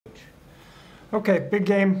Okay, big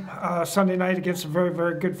game Sunday night against a very,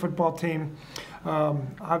 very good football team.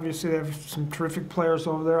 Obviously, they have some terrific players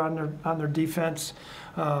over there on their defense,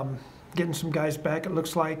 getting some guys back, it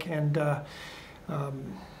looks like, and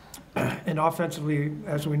offensively,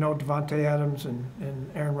 as we know, Devontae Adams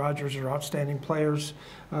and Aaron Rodgers are outstanding players.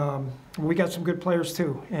 We got some good players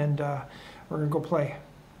too, and we're going to go play.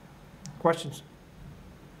 Questions?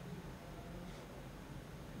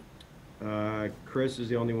 Chris is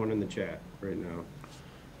the only one in the chat right now,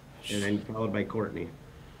 and then followed by Courtney.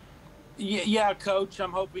 Yeah, Coach,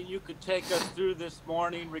 I'm hoping you could take us through this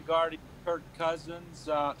morning regarding Kirk Cousins.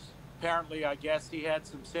 Apparently, I guess he had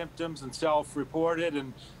some symptoms and self-reported,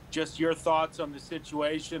 and just your thoughts on the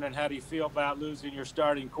situation and how do you feel about losing your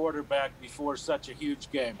starting quarterback before such a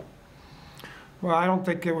huge game? Well, I don't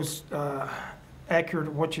think it was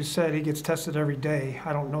accurate what you said. He gets tested every day.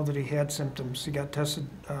 I don't know that he had symptoms. He got tested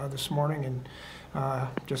this morning, and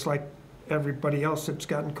just like everybody else that's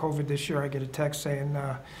gotten COVID this year, I get a text saying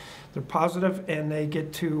they're positive, and they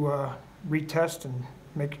get to retest and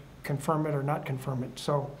confirm it or not confirm it.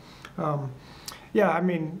 So, yeah, I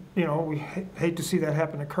mean, you know, we hate to see that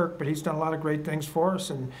happen to Kirk, but he's done a lot of great things for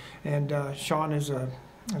us, and Sean is a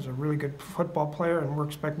really good football player, and we're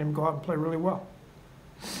expecting him to go out and play really well.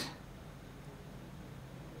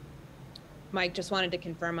 Mike, just wanted to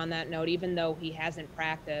confirm on that note, even though he hasn't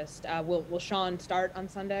practiced, will Sean start on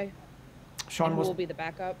Sunday? Sean will be the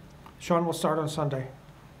backup? Sean will start on Sunday.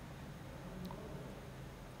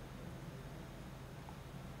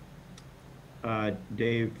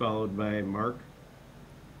 Dave, followed by Mark.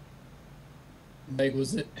 Mike,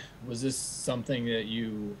 was this something that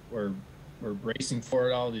you were bracing for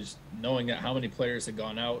at all, just knowing that how many players had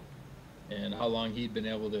gone out and how long he'd been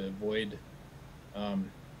able to avoid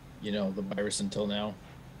you know, the virus until now?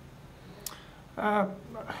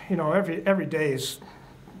 You know, every day is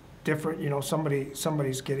different. You know,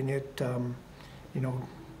 somebody's getting it. You know,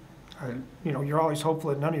 you're always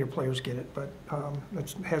hopeful that none of your players get it, but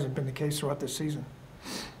that hasn't been the case throughout this season.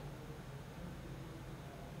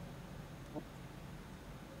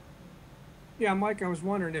 Yeah, Mike, I was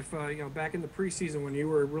wondering if, you know, back in the preseason when you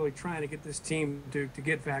were really trying to get this team to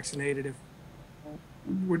get vaccinated, if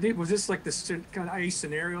was this like the kind of ice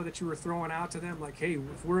scenario that you were throwing out to them, like, hey,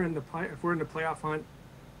 if we're in the playoff hunt,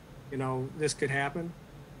 you know, this could happen?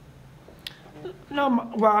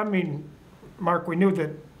 No, well, I mean, Mark, we knew that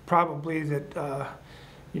probably that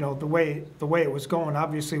you know, the way it was going.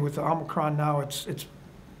 Obviously, with the Omicron now, it's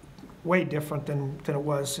way different than it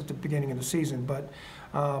was at the beginning of the season. But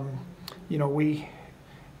you know,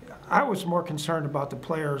 I was more concerned about the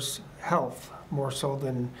players' health more so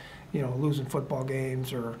than, you know, losing football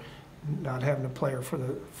games or not having a player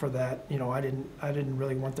for that. You know, I didn't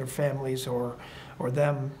really want their families or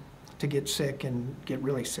them to get sick and get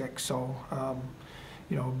really sick. So,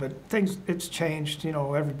 you know, but it's changed. You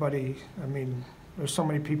know, everybody. I mean, there's so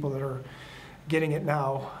many people that are getting it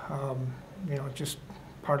now. You know, it's just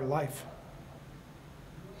part of life.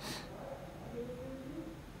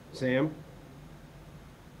 Sam?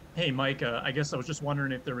 Hey, Mike, I guess I was just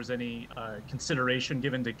wondering if there was any consideration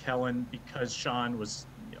given to Kellen because Sean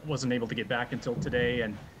wasn't able to get back until today,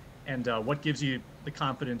 and what gives you the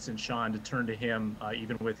confidence in Sean to turn to him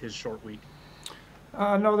even with his short week?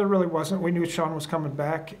 No, there really wasn't. We knew Sean was coming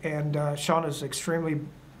back, and Sean is extremely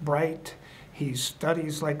bright. He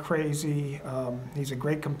studies like crazy. He's a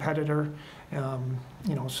great competitor.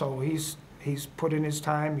 You know, so he's put in his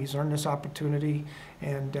time. He's earned this opportunity,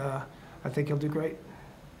 and I think he'll do great.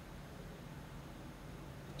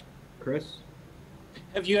 Chris?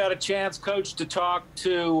 Have you had a chance, Coach, to talk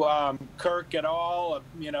to Kirk at all,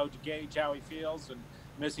 you know, to gauge how he feels and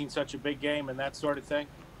missing such a big game and that sort of thing?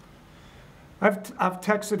 I've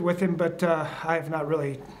texted with him, but I have not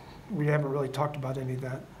really. We haven't really talked about any of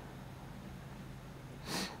that.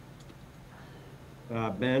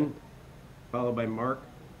 Ben, followed by Mark.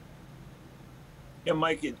 Yeah,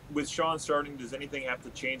 Mike, with Sean starting, does anything have to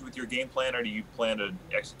change with your game plan, or do you plan to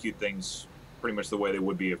execute things pretty much the way they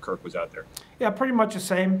would be if Kirk was out there? Yeah, pretty much the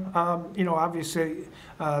same. You know, obviously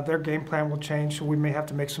their game plan will change, so we may have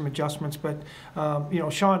to make some adjustments. But you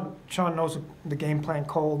know, Sean knows the game plan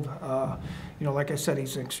cold. You know, like I said,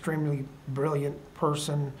 he's an extremely brilliant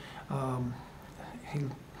person. He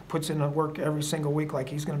puts in the work every single week, like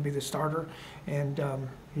he's going to be the starter, and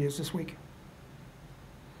he is this week.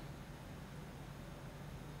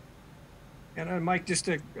 And Mike, just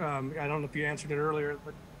to, I don't know if you answered it earlier,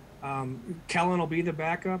 but Kellen will be the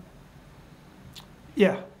backup?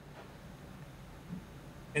 Yeah.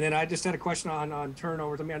 And then I just had a question on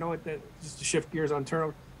turnovers. I mean, I know that just to shift gears on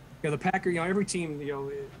turnovers. You know, the Packers, you know, every team, you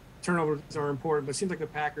know, turnovers are important, but it seems like the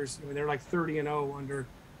Packers, I mean, they're like 30-0 under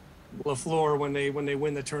LaFleur when they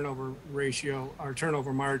win the turnover ratio or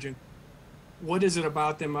turnover margin. What is it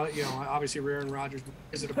about them? You know, obviously Aaron Rodgers. What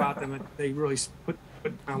is it about them that they really put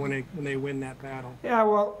when they win that battle? Yeah,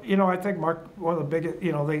 well, you know, I think Mark, one of the biggest,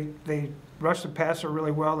 you know, they rush the passer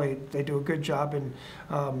really well. They do a good job in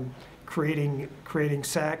creating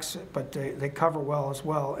sacks, but they cover well as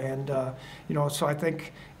well. And you know, so I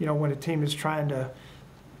think, you know, when a team is trying to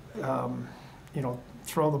you know,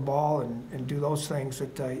 throw the ball and do those things,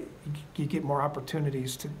 that you get more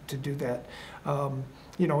opportunities to do that.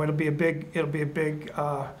 You know, it'll be a big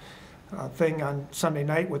thing on Sunday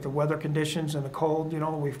night with the weather conditions and the cold. You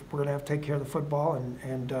know, we're going to have to take care of the football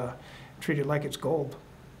and treat it like it's gold.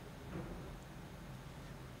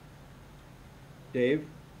 Dave?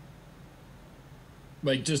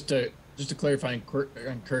 Like, just to clarify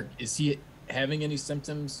on Kirk, is he having any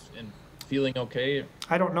symptoms and feeling okay?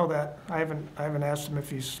 I don't know that. I haven't asked him if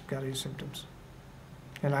he's got any symptoms,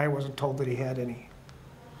 and I wasn't told that he had any.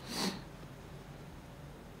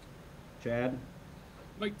 Chad?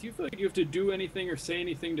 Mike, do you feel like you have to do anything or say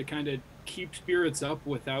anything to kind of keep spirits up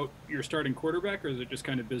without your starting quarterback, or is it just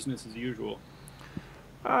kind of business as usual?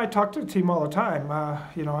 I talk to the team all the time.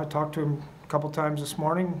 You know, I talked to him a couple times this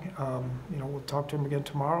morning. You know, we'll talk to him again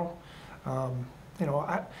tomorrow. You know,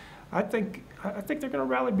 I think they're going to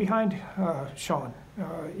rally behind Sean.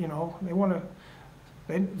 You know,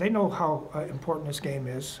 they know how important this game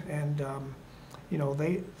is, and you know,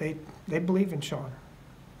 they believe in Sean.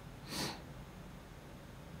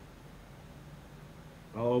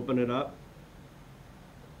 I'll open it up.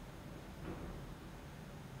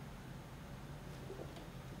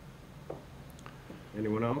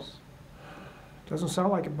 Anyone else? Doesn't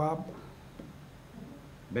sound like it, Bob.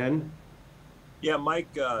 Ben? Yeah,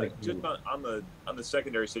 Mike. Just on the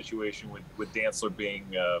secondary situation with Dantzler being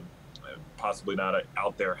possibly not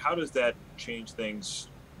out there, how does that change things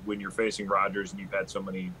when you're facing Rodgers and you've had so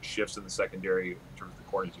many shifts in the secondary in terms of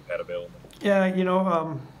the corners you've had available? Yeah, you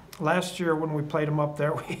know, last year when we played them up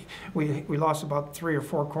there, we lost about 3 or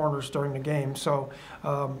 4 corners during the game. So, you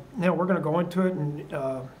know, we're going to go into it, and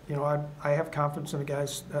you know, I have confidence in the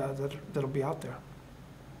guys that'll be out there.